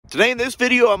Today in this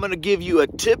video, I'm going to give you a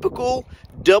typical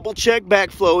double check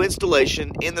backflow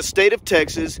installation in the state of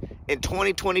Texas in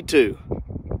 2022.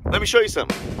 Let me show you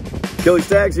something. Kelly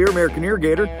Staggs here, American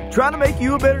Irrigator, trying to make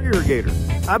you a better irrigator.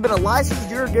 I've been a licensed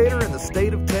irrigator in the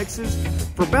state of Texas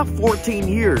for about 14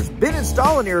 years. Been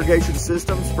installing irrigation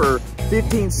systems for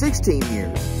 15, 16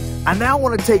 years. I now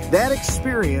want to take that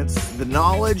experience, the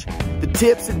knowledge, the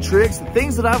tips and tricks, the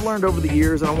things that I've learned over the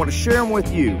years, and I want to share them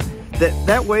with you.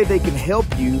 That way they can help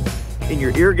you in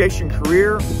your irrigation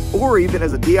career or even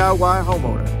as a DIY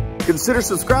homeowner. Consider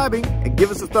subscribing and give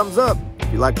us a thumbs up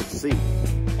if you like what you see.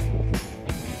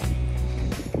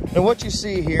 Now what you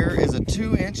see here is a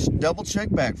 2-inch double check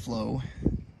backflow,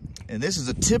 and this is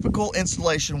a typical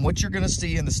installation, what you're going to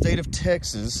see in the state of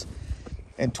Texas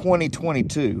in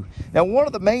 2022. Now one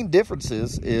of the main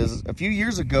differences is a few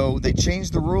years ago they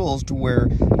changed the rules to where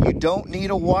you don't need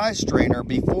a Y strainer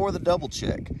before the double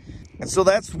check. And so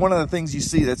that's one of the things you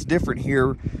see that's different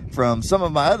here from some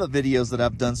of my other videos that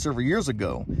I've done several years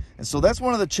ago. And so that's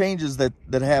one of the changes that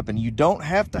happened. You don't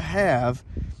have to have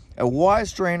a Y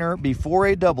strainer before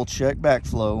a double check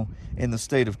backflow in the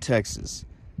state of Texas.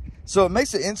 So it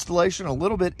makes the installation a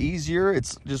little bit easier.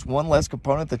 It's just one less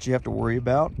component that you have to worry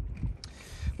about.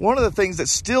 One of the things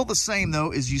that's still the same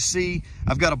though is you see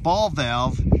I've got a ball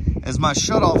valve as my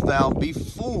shutoff valve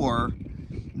before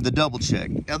the double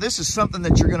check. Now this is something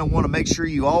that you're going to want to make sure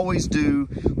you always do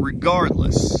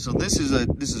regardless. So this is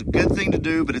a good thing to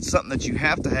do, but it's something that you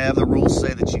have to have. The rules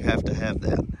say that you have to have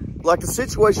that. Like the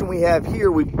situation we have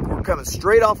here, we're coming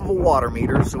straight off of a water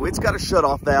meter, so it's got a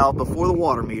shutoff valve before the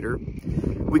water meter.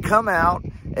 We come out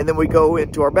and then we go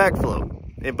into our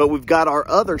backflow, but we've got our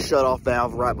other shutoff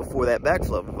valve right before that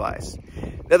backflow device.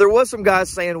 Now there was some guys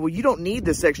saying, well, you don't need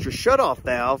this extra shutoff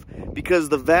valve because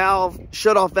the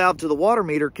shutoff valve to the water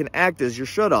meter can act as your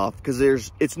shutoff because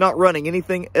it's not running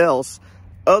anything else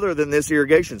other than this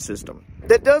irrigation system.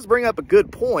 That does bring up a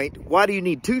good point. Why do you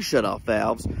need two shutoff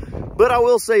valves? But I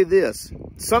will say this,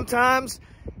 sometimes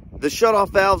the shutoff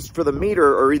valves for the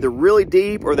meter are either really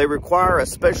deep or they require a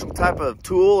special type of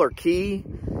tool or key.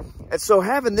 And so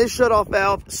having this shutoff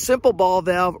valve, simple ball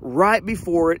valve right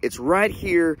before it, it's right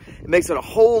here. It makes it a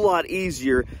whole lot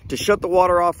easier to shut the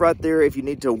water off right there if you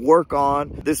need to work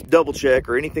on this double check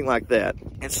or anything like that.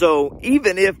 And so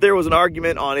even if there was an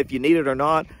argument on if you need it or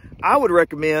not, I would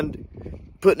recommend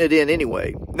putting it in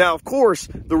anyway. Now, of course,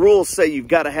 the rules say you've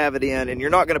got to have it in and you're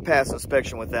not going to pass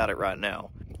inspection without it right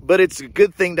now. But it's a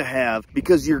good thing to have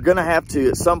because you're going to have to,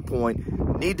 at some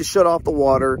point, need to shut off the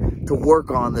water to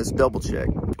work on this double check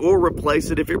or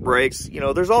replace it if it breaks. You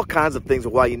know, there's all kinds of things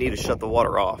of why you need to shut the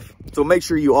water off. So make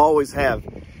sure you always have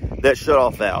that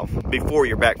shutoff valve before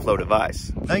your backflow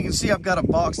device. Now you can see I've got a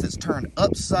box that's turned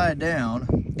upside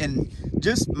down, and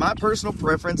just my personal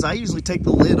preference, I usually take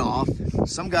the lid off.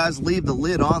 Some guys leave the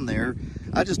lid on there.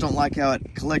 I just don't like how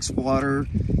it collects water.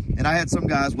 And I had some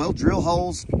guys, well, drill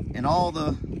holes in all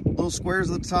the little squares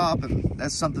at the top, and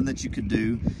that's something that you could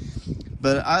do.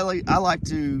 But I like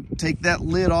to take that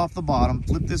lid off the bottom,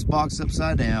 flip this box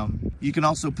upside down. You can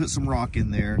also put some rock in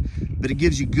there, but it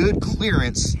gives you good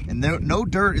clearance, and no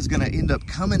dirt is going to end up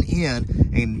coming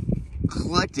in and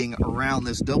collecting around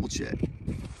this double check.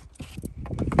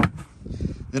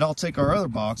 Then I'll take our other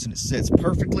box, and it sits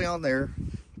perfectly on there.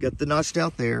 Got the notched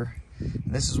out there, and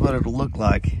this is what it'll look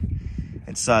like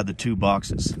inside the two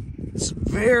boxes. It's a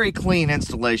very clean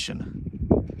installation.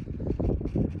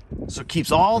 So it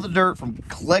keeps all the dirt from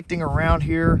collecting around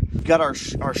here. We've got our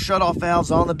shutoff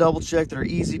valves on the double check that are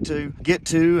easy to get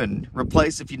to and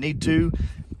replace if you need to.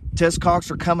 Test cocks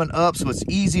are coming up, so it's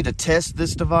easy to test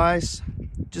this device.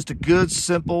 Just a good,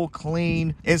 simple,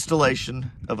 clean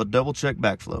installation of a double check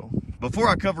backflow. Before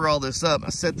I cover all this up, I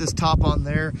set this top on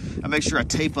there. I make sure I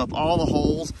tape up all the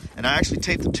holes, and I actually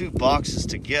tape the two boxes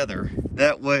together.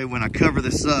 That way, when I cover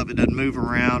this up, it doesn't move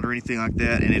around or anything like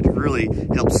that, and it really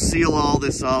helps seal all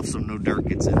this off so no dirt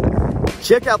gets in there.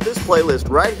 Check out this playlist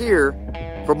right here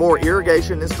for more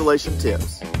irrigation installation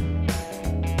tips.